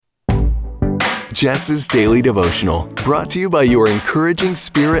Jess's Daily Devotional, brought to you by your encouraging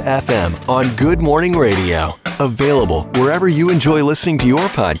Spirit FM on Good Morning Radio. Available wherever you enjoy listening to your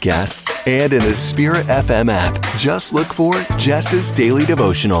podcasts and in the Spirit FM app. Just look for Jess's Daily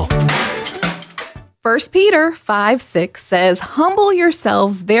Devotional. 1 Peter 5:6 says, "Humble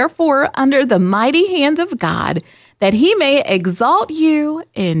yourselves, therefore, under the mighty hand of God, that he may exalt you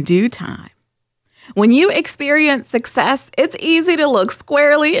in due time." When you experience success, it's easy to look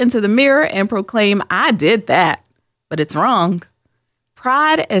squarely into the mirror and proclaim, "I did that," but it's wrong.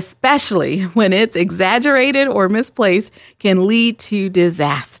 Pride, especially when it's exaggerated or misplaced, can lead to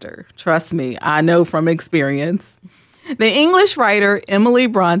disaster. Trust me, I know from experience. The English writer Emily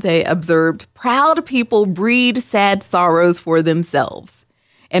Bronte observed, "Proud people breed sad sorrows for themselves."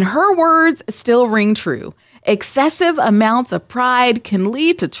 And her words still ring true. Excessive amounts of pride can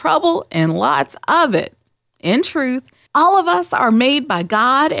lead to trouble, and lots of it. In truth, all of us are made by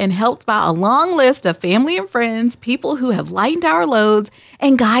God and helped by a long list of family and friends, people who have lightened our loads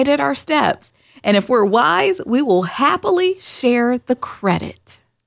and guided our steps. And if we're wise, we will happily share the credit.